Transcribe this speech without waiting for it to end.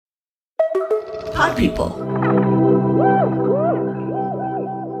Pod people.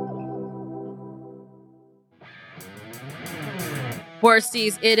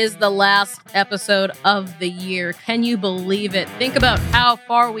 Worsties, it is the last episode of the year. Can you believe it? Think about how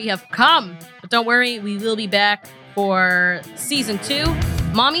far we have come. But don't worry, we will be back for season 2.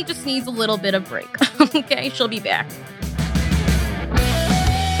 Mommy just needs a little bit of break. Okay, she'll be back.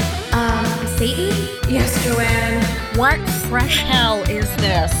 Satan? Yes, Joanne. What fresh hell is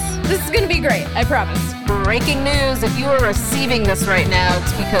this? This is gonna be great, I promise. Breaking news, if you are receiving this right now,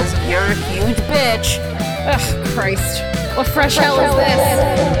 it's because you're a huge bitch. Ugh, Christ. What fresh hell is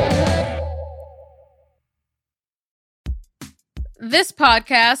this? This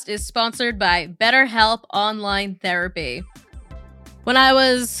podcast is sponsored by BetterHelp Online Therapy. When I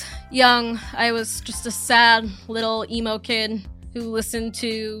was young, I was just a sad little emo kid who listened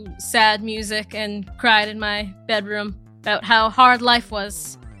to sad music and cried in my bedroom about how hard life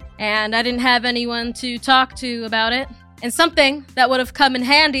was. And I didn't have anyone to talk to about it. And something that would have come in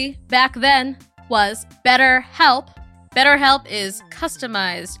handy back then was BetterHelp. BetterHelp is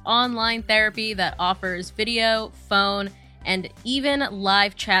customized online therapy that offers video, phone, and even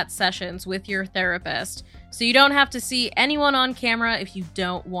live chat sessions with your therapist. So you don't have to see anyone on camera if you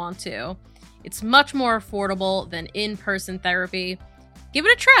don't want to. It's much more affordable than in-person therapy. Give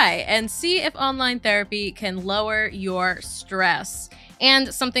it a try and see if online therapy can lower your stress.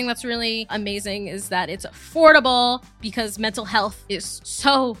 And something that's really amazing is that it's affordable because mental health is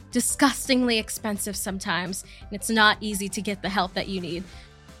so disgustingly expensive sometimes, and it's not easy to get the help that you need.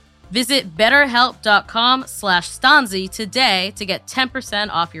 Visit betterhelp.com/Stanzi today to get 10%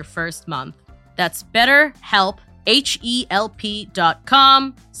 off your first month. That's BetterHelp,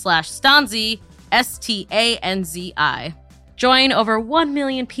 HELP.com/Stanzi, STANZI. Join over 1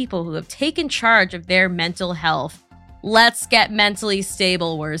 million people who have taken charge of their mental health. Let's get mentally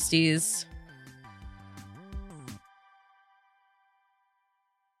stable, worsties.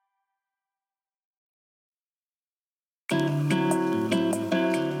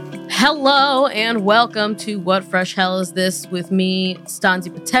 Hello and welcome to What Fresh Hell Is This with me,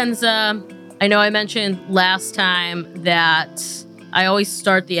 Stanzi Potenza. I know I mentioned last time that I always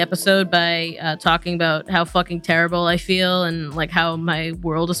start the episode by talking about how fucking terrible I feel and like how my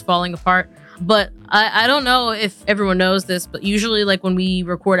world is falling apart. But I don't know if everyone knows this, but usually like when we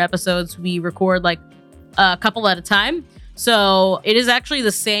record episodes, we record like a couple at a time. So it is actually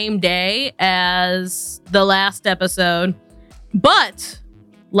the same day as the last episode. But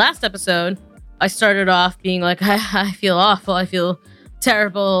last episode, I started off being like, I feel awful. I feel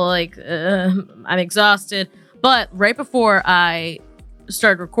terrible. Like I'm exhausted. But right before I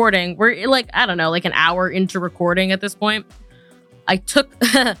started recording, we're like, I don't know, like an hour into recording at this point, I took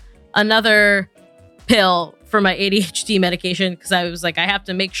another pill for my ADHD medication because I was like, I have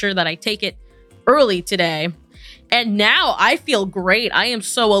to make sure that I take it early today. And now I feel great. I am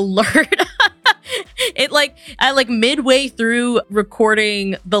so alert. I midway through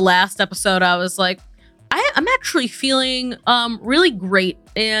recording the last episode, I was like, I'm actually feeling really great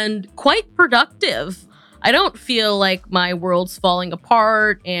and quite productive. I don't feel like my world's falling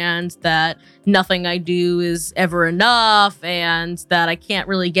apart and that nothing I do is ever enough and that I can't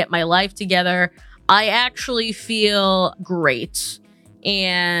really get my life together. I actually feel great.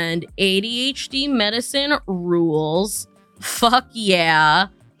 And ADHD medicine rules. Fuck yeah.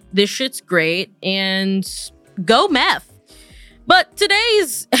 This shit's great. And go meth. But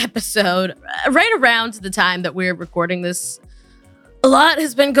today's episode, right around the time that we're recording this, a lot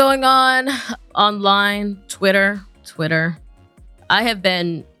has been going on online, Twitter. I have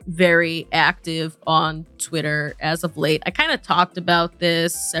been very active on Twitter as of late. I kind of talked about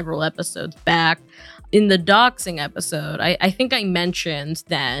this several episodes back. In the doxing episode, I think I mentioned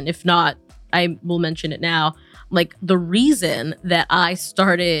then, if not, I will mention it now, like the reason that I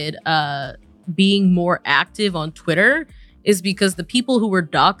started being more active on Twitter is because the people who were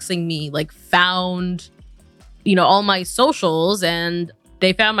doxing me like found all my socials and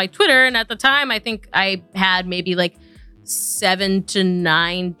they found my Twitter. And at the time, I think I had maybe like 7,000 to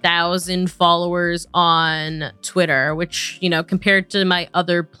 9,000 followers on Twitter, which, compared to my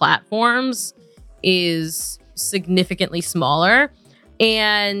other platforms is significantly smaller.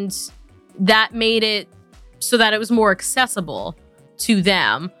 And that made it so that it was more accessible to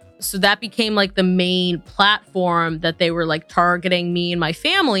them. So that became like the main platform that they were like targeting me and my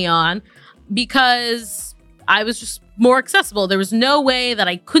family on because I was just more accessible. There was no way that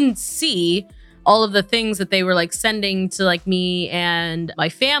I couldn't see all of the things that they were like sending to like me and my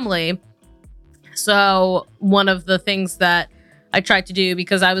family. So one of the things that I tried to do,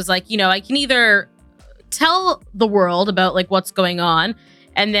 because I was like, I can either tell the world about like what's going on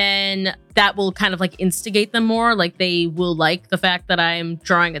And then that will kind of like instigate them more. Like they will like the fact that I'm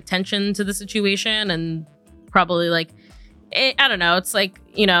drawing attention to the situation and probably like, I don't know. It's like,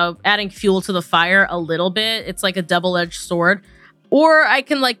 adding fuel to the fire a little bit. It's like a double-edged sword. Or I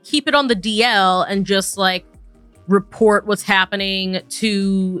can like keep it on the DL and just like report what's happening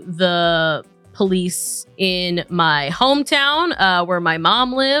to the police in my hometown, where my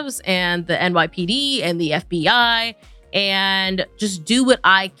mom lives, and the NYPD and the FBI, and just do what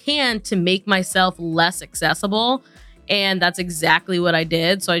I can to make myself less accessible. And that's exactly what I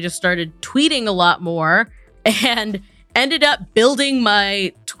did. So I just started tweeting a lot more and ended up building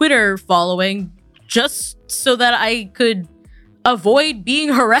my Twitter following just so that I could avoid being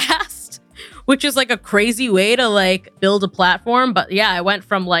harassed, which is like a crazy way to like build a platform. But yeah, I went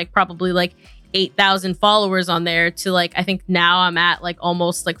from like probably like 8,000 followers on there to like, I think now I'm at like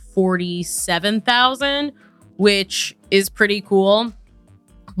almost like 47,000, which is pretty cool.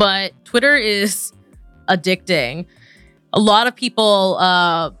 But Twitter is addicting. A lot of people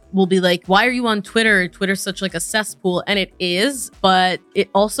will be like, why are you on Twitter? Twitter's such like a cesspool. And it is, but it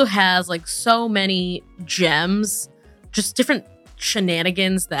also has like so many gems, just different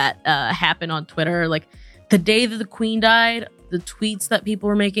shenanigans that happen on Twitter. Like the day that the Queen died, the tweets that people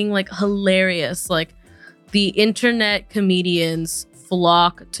were making, like hilarious. Like the internet comedians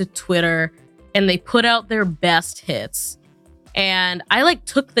flock to Twitter and they put out their best hits. And I like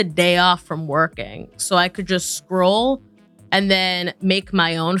took the day off from working so I could just scroll and then make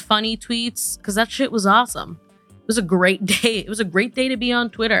my own funny tweets, because that shit was awesome. It was a great day. It was a great day to be on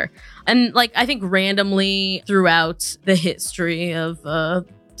Twitter. And like, I think randomly throughout the history of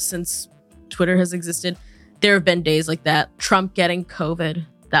since Twitter has existed, there have been days like that. Trump getting COVID,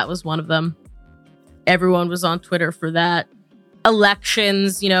 that was one of them. Everyone was on Twitter for that.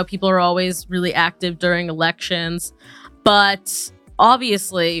 Elections, people are always really active during elections. But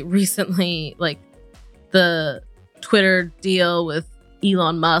obviously, recently, like the Twitter deal with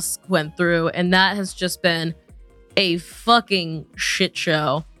Elon Musk went through, and that has just been a fucking shit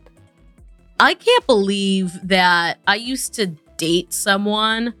show. I can't believe that I used to date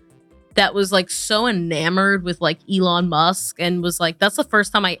someone that was like so enamored with like Elon Musk, and was like, that's the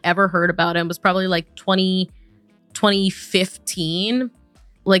first time I ever heard about him, was probably like 2015.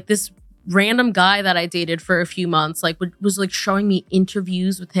 Like this random guy that I dated for a few months, like was like showing me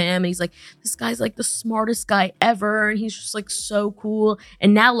interviews with him, and he's like, this guy's like the smartest guy ever, and he's just like so cool.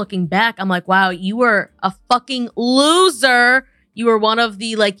 And now looking back, I'm like, wow, you were a fucking loser. You were one of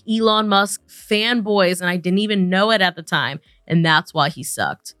the like Elon Musk fanboys, and I didn't even know it at the time, and that's why he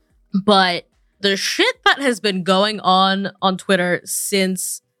sucked. But the shit that has been going on Twitter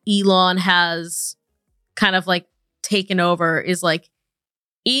since Elon has kind of like taken over is like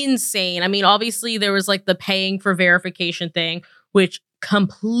insane. I mean, obviously there was like the paying for verification thing, which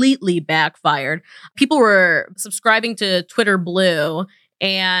completely backfired. People were subscribing to Twitter Blue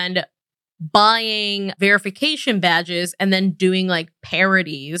and buying verification badges and then doing like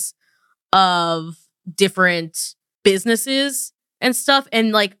parodies of different businesses and stuff.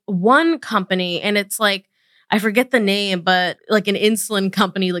 And like one company, and it's like, I forget the name, but like an insulin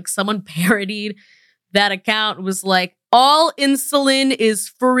company, like someone parodied that account, was like, all insulin is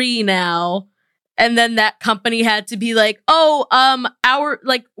free now. And then that company had to be like,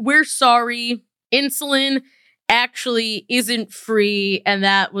 we're sorry, insulin actually isn't free. And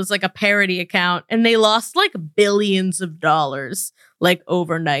that was like a parody account. And they lost like billions of dollars like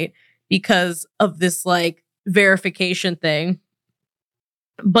overnight because of this like verification thing.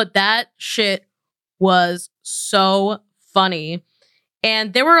 But that shit was so funny.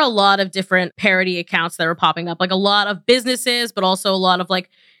 And there were a lot of different parody accounts that were popping up, like a lot of businesses, but also a lot of like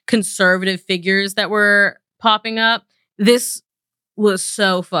conservative figures that were popping up. This was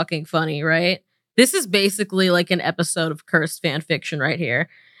so fucking funny, right? This is basically like an episode of cursed fan fiction right here.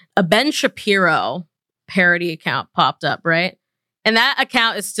 A Ben Shapiro parody account popped up, right? And that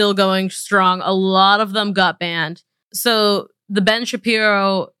account is still going strong. A lot of them got banned. So the Ben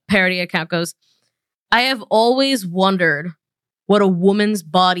Shapiro parody account goes, I have always wondered what a woman's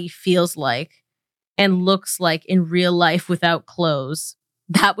body feels like and looks like in real life without clothes.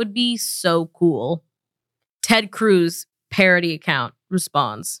 That would be so cool. Ted Cruz parody account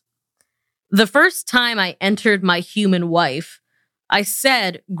responds, the first time I entered my human wife, I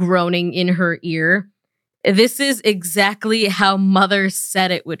said, groaning in her ear, this is exactly how mother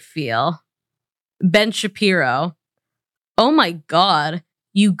said it would feel. Ben Shapiro, oh my God,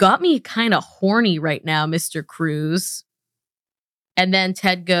 you got me kind of horny right now, Mr. Cruz. And then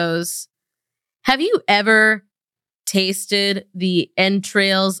Ted goes, have you ever tasted the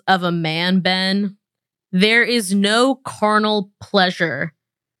entrails of a man, Ben? There is no carnal pleasure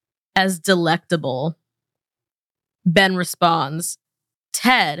as delectable. Ben responds,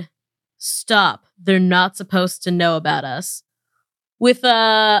 Ted, stop. They're not supposed to know about us. With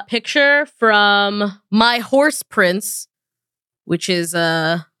a picture from My Horse Prince, which is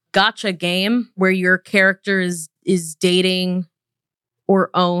a gacha game where your character is dating or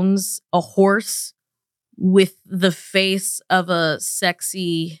owns a horse with the face of a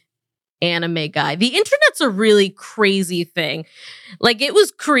sexy anime guy. The internet's a really crazy thing. Like, it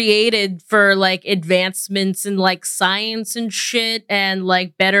was created for like advancements in like science and shit and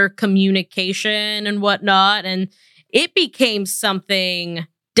like better communication and whatnot. And it became something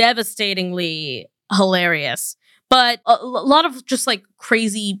devastatingly hilarious. But a lot of just like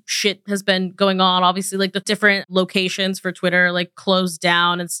crazy shit has been going on. Obviously, like the different locations for Twitter like closed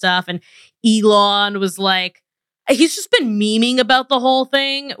down and stuff. And Elon was like, he's just been memeing about the whole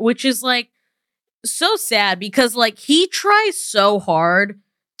thing, which is like so sad because like he tries so hard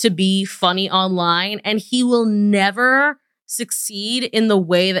to be funny online and he will never succeed in the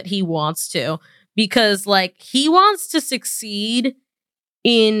way that he wants to, because like he wants to succeed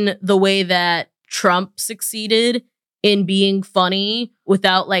in the way that Trump succeeded in being funny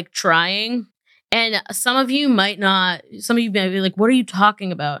without like trying. And some of you might be like, what are you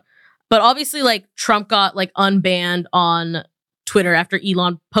talking about? But obviously, like, Trump got like unbanned on Twitter after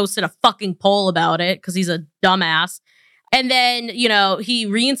Elon posted a fucking poll about it because he's a dumbass. And then, you know, he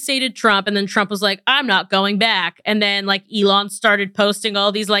reinstated Trump, and then Trump was like, I'm not going back. And then like Elon started posting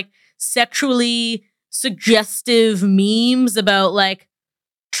all these like sexually suggestive memes about like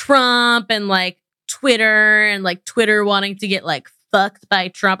Trump and like Twitter and like Twitter wanting to get like fucked by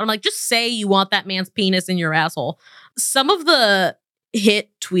Trump. I'm like, just say you want that man's penis in your asshole. Some of the hit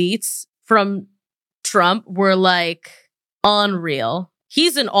tweets from Trump were like unreal.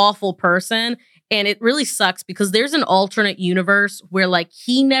 He's an awful person, and it really sucks because there's an alternate universe where like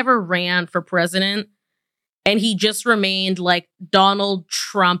he never ran for president and he just remained like Donald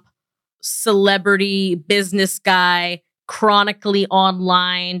Trump, celebrity business guy, chronically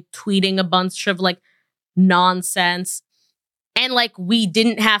online, tweeting a bunch of like nonsense. And like we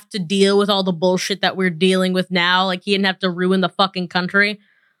didn't have to deal with all the bullshit that we're dealing with now. Like he didn't have to ruin the fucking country.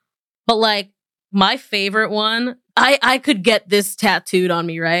 But like my favorite one, I could get this tattooed on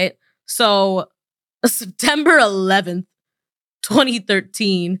me, right? So September 11th,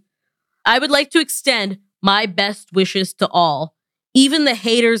 2013, I would like to extend my best wishes to all, even the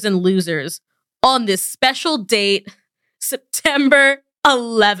haters and losers, on this special date, September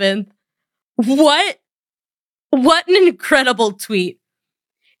 11th. What an incredible tweet.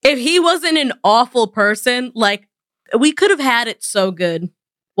 If he wasn't an awful person, like, we could have had it so good.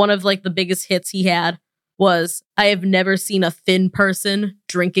 One of like the biggest hits he had was, I have never seen a thin person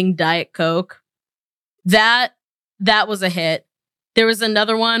drinking Diet Coke. That was a hit. There was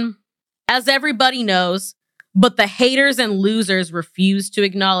another one, as everybody knows, but the haters and losers refuse to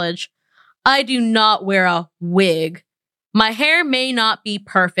acknowledge, I do not wear a wig. My hair may not be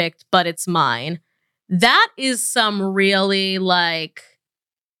perfect, but it's mine. That is some really like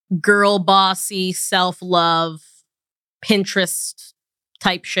girl bossy, self-love, Pinterest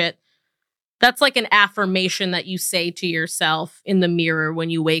type shit. That's like an affirmation that you say to yourself in the mirror when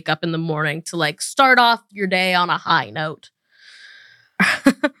you wake up in the morning to like start off your day on a high note.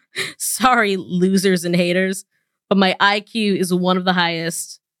 Sorry, losers and haters, but my IQ is one of the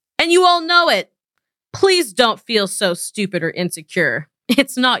highest. And you all know it. Please don't feel so stupid or insecure.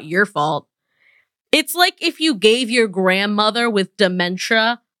 It's not your fault. It's like if you gave your grandmother with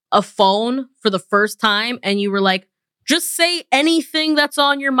dementia a phone for the first time and you were like, just say anything that's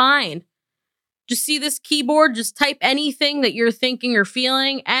on your mind. Just see this keyboard, just type anything that you're thinking or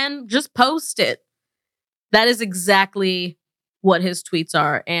feeling and just post it. That is exactly what his tweets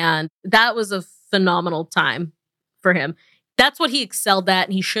are. And that was a phenomenal time for him. That's what he excelled at,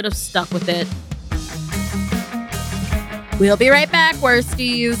 and he should have stuck with it. We'll be right back,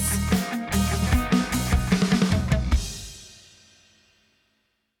 worsties.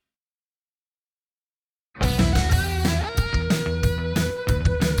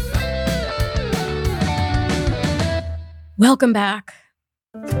 Welcome back.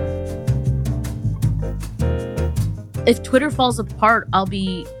 If Twitter falls apart, I'll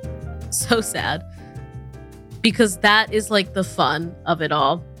be so sad, because that is like the fun of it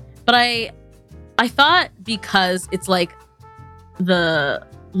all. But I thought, because it's like the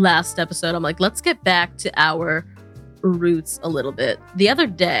last episode, I'm like, let's get back to our roots a little bit. The other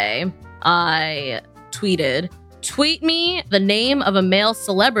day, I tweeted, tweet me the name of a male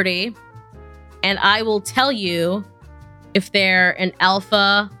celebrity and I will tell you if they're an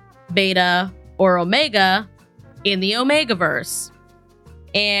alpha, beta, or omega in the Omegaverse.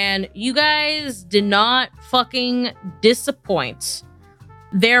 And you guys did not fucking disappoint.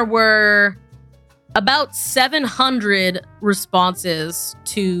 There were about 700 responses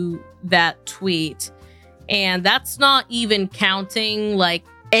to that tweet. And that's not even counting like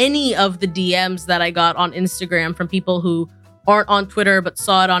any of the DMs that I got on Instagram from people who aren't on Twitter but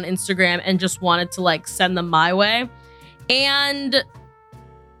saw it on Instagram and just wanted to like send them my way. And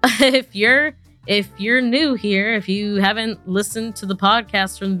if you're new here, if you haven't listened to the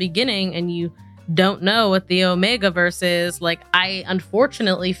podcast from the beginning and you don't know what the Omegaverse is, like, I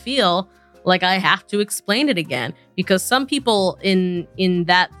unfortunately feel like I have to explain it again because some people in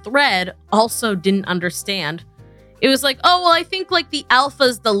that thread also didn't understand. It was like, oh, well, I think like the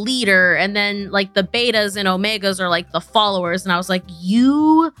alpha's the leader and then like the betas and omegas are like the followers. And I was like,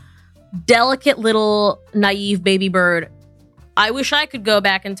 you delicate little naive baby bird. I wish I could go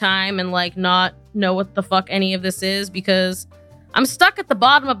back in time and like not know what the fuck any of this is because I'm stuck at the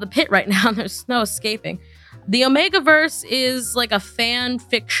bottom of the pit right now and there's no escaping. The Omegaverse is like a fan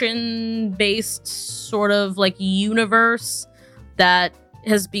fiction based sort of like universe that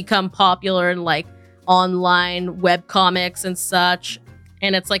has become popular in like online webcomics and such.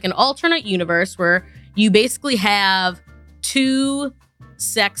 And it's like an alternate universe where you basically have two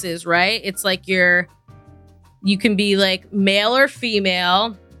sexes, right? It's like you can be like male or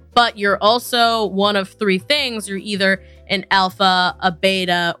female, but you're also one of three things. You're either an alpha, a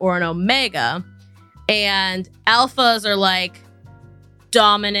beta, or an omega. And alphas are like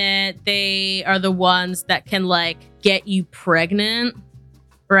dominant. They are the ones that can like get you pregnant,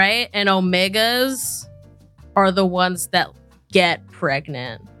 right? And omegas are the ones that get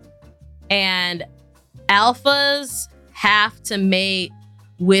pregnant. And alphas have to mate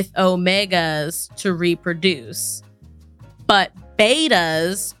with omegas to reproduce. But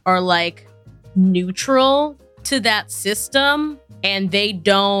betas are like neutral to that system and they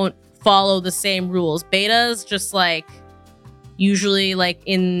don't follow the same rules. Betas just like usually like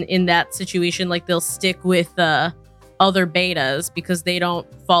in that situation, like they'll stick with other betas because they don't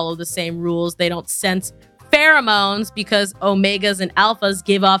follow the same rules. They don't sense pheromones because omegas and alphas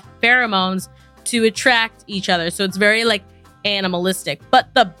give off pheromones to attract each other. So it's very like animalistic.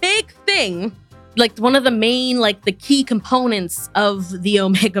 But the big thing, like one of the main, like the key components of the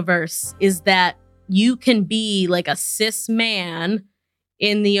Omegaverse is that you can be like a cis man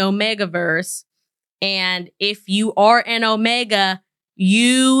in the Omegaverse. And if you are an omega,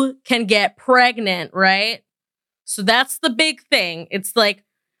 you can get pregnant, right? So that's the big thing. It's like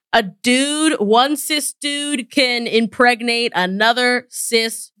one cis dude can impregnate another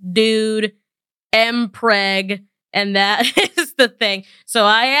cis dude, mpreg, and that is the thing. So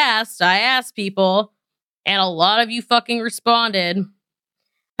I asked people, and a lot of you fucking responded.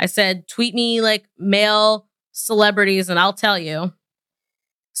 I said, tweet me like male celebrities and I'll tell you.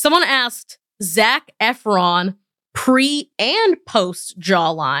 Someone asked Zac Efron pre and post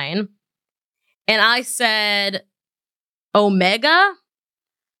jawline. And I said omega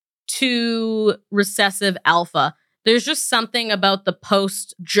to recessive alpha. There's just something about the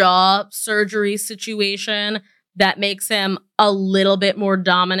post jaw surgery situation that makes him a little bit more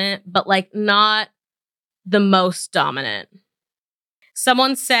dominant, but like not the most dominant.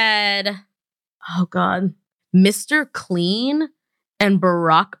 Someone said, oh God, Mr. Clean and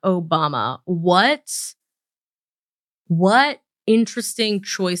Barack Obama. What interesting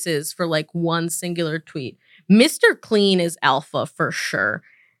choices for like one singular tweet. Mr. Clean is alpha for sure.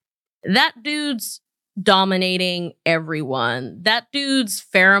 That dude's dominating everyone. That dude's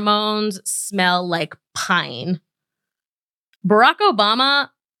pheromones smell like pine. Barack Obama,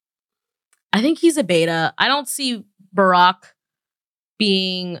 I think he's a beta. I don't see Barack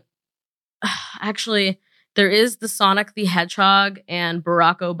being... Actually, there is the Sonic the Hedgehog and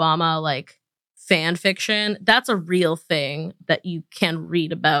Barack Obama like fan fiction. That's a real thing that you can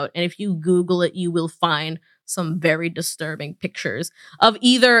read about. And if you Google it, you will find some very disturbing pictures of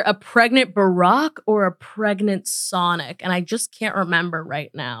either a pregnant Barack or a pregnant Sonic. And I just can't remember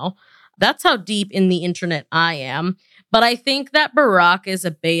right now. That's how deep in the internet I am. But I think that Barack is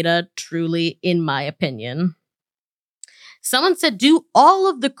a beta, truly, in my opinion. Someone said, do all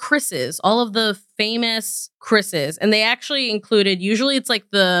of the Chris's, all of the famous Chris's. And they actually included, usually it's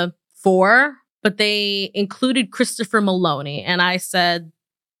like the 4, but they included Christopher Maloney. And I said,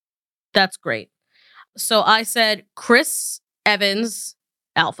 that's great. So I said, Chris Evans,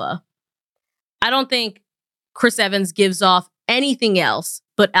 alpha. I don't think Chris Evans gives off anything else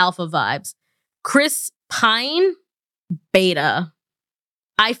but alpha vibes. Chris Pine, beta.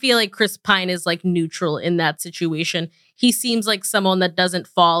 I feel like Chris Pine is like neutral in that situation. He seems like someone that doesn't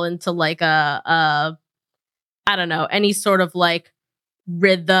fall into like I don't know, any sort of like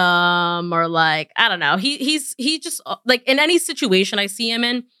rhythm or like, I don't know. He just like in any situation I see him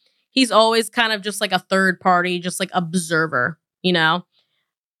in, he's always kind of just like a third party, just like observer, you know?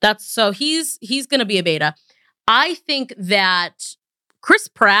 That's so he's gonna be a beta. I think that Chris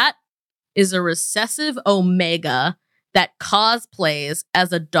Pratt is a recessive omega that cosplays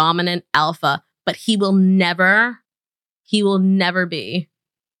as a dominant alpha, but he will never be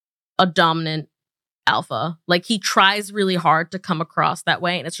a dominant alpha. Like he tries really hard to come across that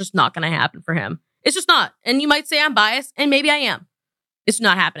way, and it's just not going to happen for him. It's just not. And you might say I'm biased, and maybe I am. It's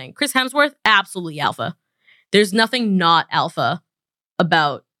not happening. Chris Hemsworth, absolutely alpha. There's nothing not alpha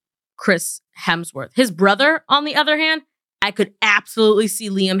about Chris Hemsworth. His brother, on the other hand, I could absolutely see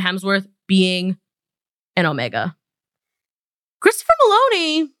Liam Hemsworth being an omega. Christopher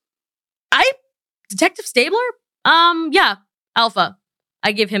Maloney, Detective Stabler? Yeah, alpha.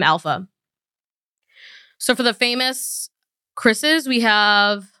 I give him alpha. So for the famous Chris's, we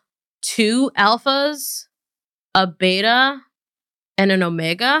have 2 alphas, a beta, and an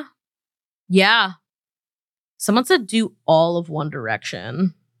omega. Yeah. Someone said do all of One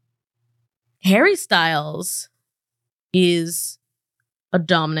Direction. Harry Styles is a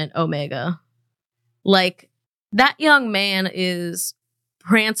dominant omega. Like, that young man is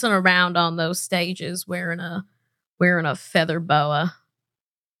prancing around on those stages wearing a feather boa,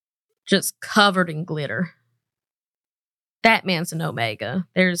 just covered in glitter. That man's an omega.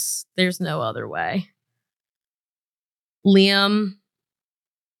 There's no other way. Liam,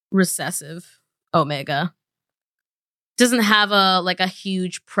 recessive omega. Doesn't have a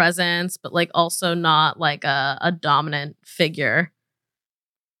huge presence, but like also not like a dominant figure.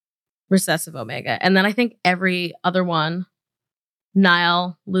 Recessive omega. And then I think every other one,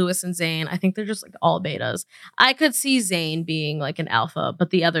 Niall, Lewis, and Zayn, I think they're just like all betas. I could see Zayn being like an alpha, but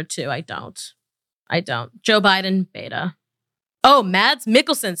the other 2, I don't. Joe Biden, beta. Oh, Mads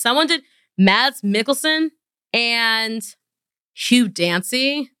Mikkelsen. Someone did Mads Mikkelsen and Hugh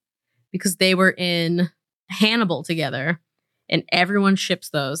Dancy because they were in Hannibal together and everyone ships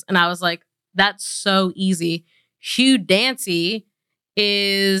those. And I was like, that's so easy. Hugh Dancy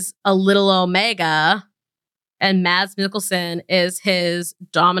is a little omega and Mads Mikkelsen is his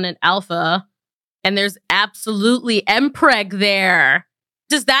dominant alpha. And there's absolutely Mpreg there.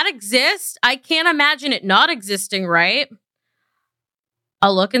 Does that exist? I can't imagine it not existing, right?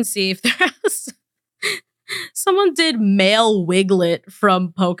 I'll look and see if there's... Someone did male Wiglet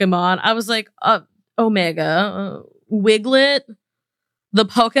from Pokemon. I was like, Omega. Wiglet? The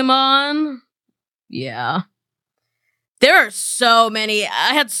Pokemon? Yeah. There are so many.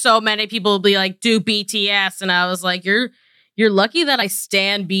 I had so many people be like, do BTS. And I was like, you're lucky that I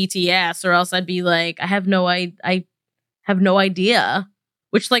stan BTS, or else I'd be like, I have no idea.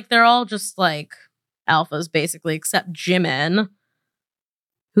 Which, like, they're all just like alphas, basically, except Jimin,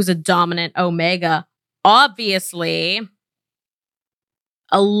 who's a dominant omega. Obviously,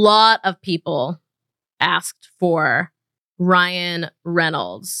 a lot of people asked for Ryan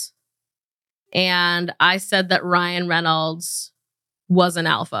Reynolds. And I said that Ryan Reynolds was an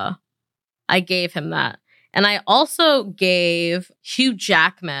alpha. I gave him that. And I also gave Hugh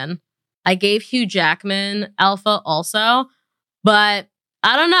Jackman. I gave Hugh Jackman alpha also. But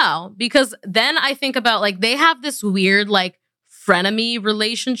I don't know. Because then I think about, like, they have this weird, like, frenemy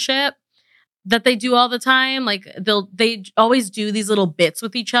relationship that they do all the time. Like, they always do these little bits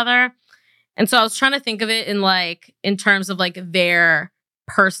with each other. And so I was trying to think of it in terms of, like, their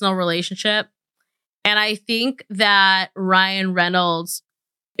personal relationship. And I think that Ryan Reynolds,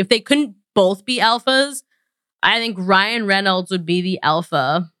 if they couldn't both be alphas, I think Ryan Reynolds would be the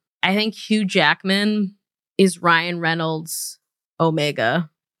alpha. I think Hugh Jackman is Ryan Reynolds'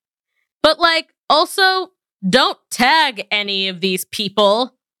 omega. But, like, also, don't tag any of these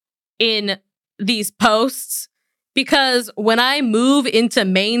people in these posts, because when I move into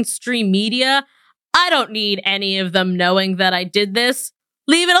mainstream media, I don't need any of them knowing that I did this.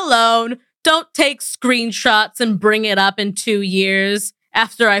 Leave it alone. Don't take screenshots and bring it up in 2 years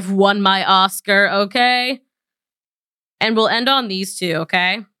after I've won my Oscar, okay? And we'll end on these 2,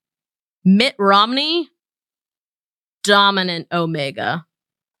 okay? Mitt Romney, dominant omega.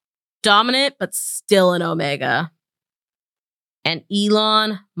 Dominant, but still an omega. And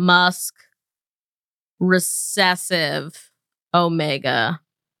Elon Musk, recessive omega.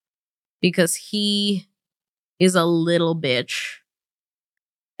 Because he is a little bitch.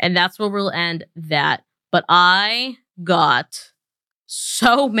 And that's where we'll end that. But I got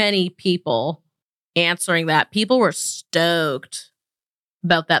so many people answering that. People were stoked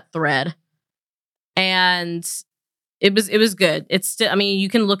about that thread. And it was good. It's still, I mean, you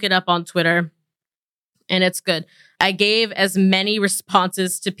can look it up on Twitter and it's good. I gave as many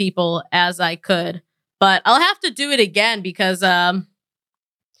responses to people as I could, but I'll have to do it again because I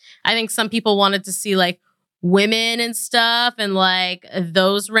think some people wanted to see like women and stuff and like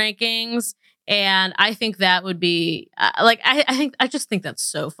those rankings. And I think that would be I just think that's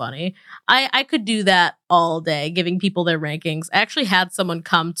so funny. I could do that all day, giving people their rankings. I actually had someone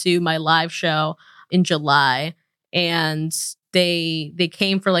come to my live show in July, and they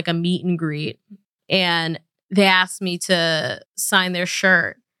came for like a meet and greet, and they asked me to sign their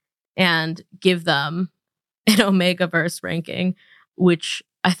shirt and give them an Omegaverse ranking, which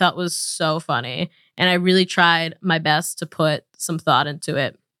I thought was so funny. And I really tried my best to put some thought into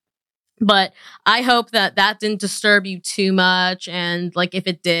it. But I hope that didn't disturb you too much. And like, if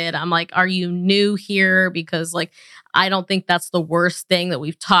it did, I'm like, are you new here? Because like, I don't think that's the worst thing that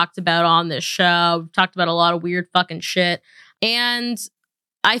we've talked about on this show. We've talked about a lot of weird fucking shit. And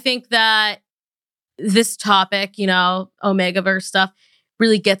I think that this topic, Omegaverse stuff,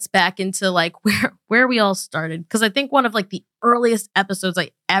 really gets back into like where we all started. Because I think one of like the earliest episodes I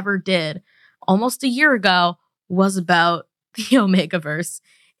ever did almost a year ago was about the Omegaverse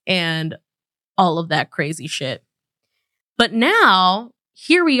and all of that crazy shit. But now,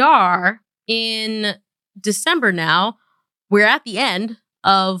 here we are in December now. We're at the end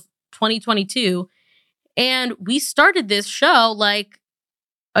of 2022. And we started this show like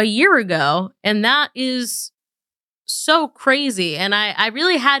a year ago. And that is so crazy. And I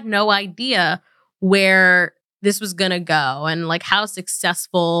really had no idea where this was going to go and like how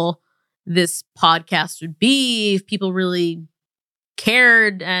successful this podcast would be, if people really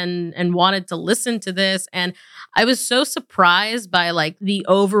cared and wanted to listen to this. And I was so surprised by like the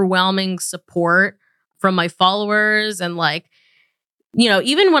overwhelming support from my followers, and like,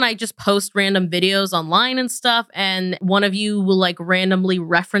 even when I just post random videos online and stuff, and one of you will like randomly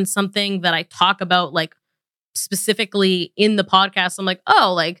reference something that I talk about like specifically in the podcast, I'm like,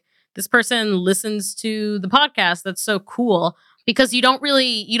 oh, like this person listens to the podcast. That's so cool. Because you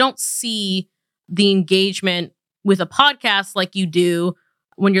don't see the engagement with a podcast like you do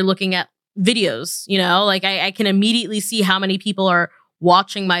when you're looking at videos, like I can immediately see how many people are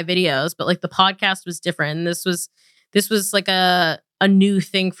watching my videos, but like the podcast was different. And this was like a new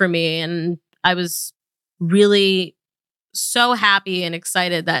thing for me. And I was really so happy and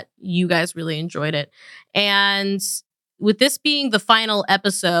excited that you guys really enjoyed it. And with this being the final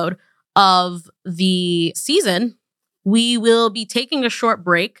episode of the season, we will be taking a short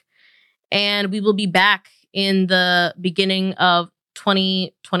break, and we will be back in the beginning of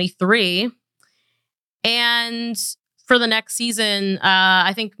 2023. And for the next season,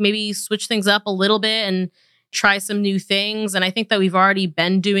 I think maybe switch things up a little bit and try some new things. And I think that we've already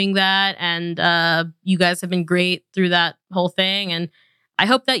been doing that. And you guys have been great through that whole thing. And I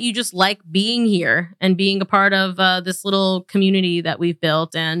hope that you just like being here and being a part of this little community that we've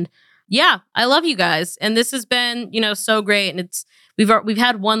built. And yeah, I love you guys. And this has been, so great. And we've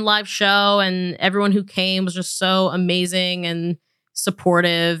had one live show, and everyone who came was just so amazing and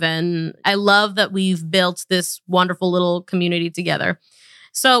supportive. And I love that we've built this wonderful little community together.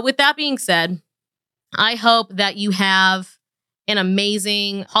 So with that being said, I hope that you have an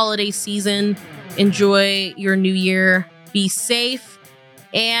amazing holiday season. Enjoy your new year. Be safe.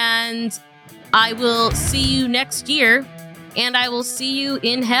 And I will see you next year. And I will see you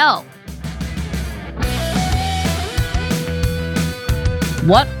in hell.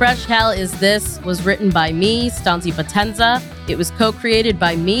 What Fresh Hell Is This was written by me, Stanzi Potenza. It was co-created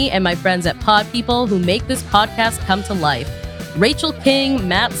by me and my friends at Pod People, who make this podcast come to life. Rachel King,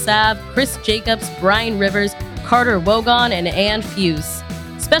 Matt Sav, Chris Jacobs, Brian Rivers, Carter Wogon, and Ann Fuse.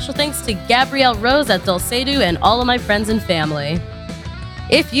 Special thanks to Gabrielle Rose at Dulcedo and all of my friends and family.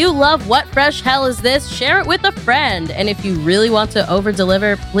 If you love What Fresh Hell Is This, share it with a friend. And if you really want to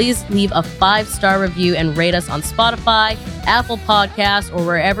over-deliver, please leave a 5-star review and rate us on Spotify, Apple Podcasts, or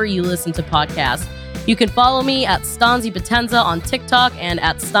wherever you listen to podcasts. You can follow me at Stanzi Potenza on TikTok and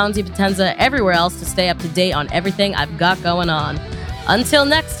at Stanzi Potenza everywhere else to stay up to date on everything I've got going on. Until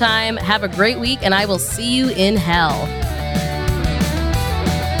next time, have a great week, and I will see you in hell.